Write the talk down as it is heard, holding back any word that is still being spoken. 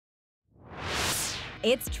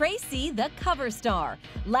It's Traci, the cover star.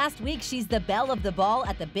 Last week, she's the belle of the ball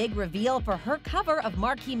at the big reveal for her cover of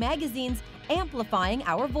Marquee magazine's Amplifying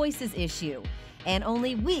Our Voices issue. And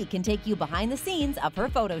only we can take you behind the scenes of her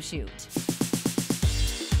photo shoot.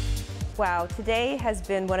 Wow, today has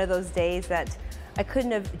been one of those days that I couldn't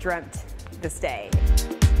have dreamt this day.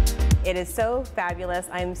 It is so fabulous.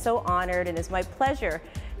 I'm so honored, and it's my pleasure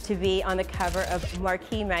to be on the cover of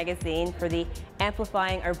Marquee magazine for the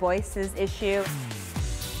Amplifying Our Voices issue.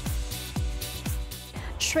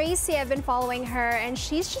 Traci, I've been following her, and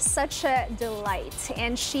she's just such a delight,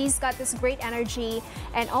 and she's got this great energy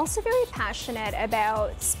and also very passionate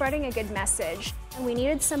about spreading a good message. And we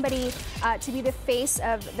needed somebody to be the face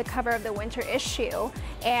of the cover of the winter issue,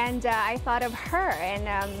 and I thought of her.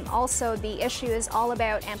 And also the issue is all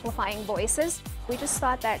about amplifying voices. We just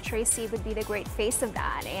thought that Traci would be the great face of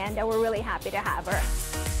that, and we're really happy to have her.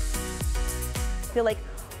 I feel like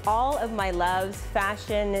all of my loves,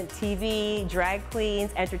 fashion, TV, drag queens,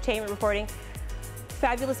 entertainment reporting,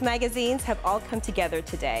 fabulous magazines have all come together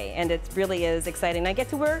today, and it really is exciting. I get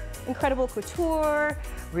to wear incredible couture,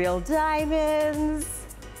 real diamonds,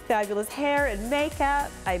 fabulous hair and makeup.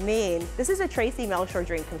 I mean, this is a Traci Melchor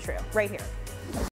dream come true, right here.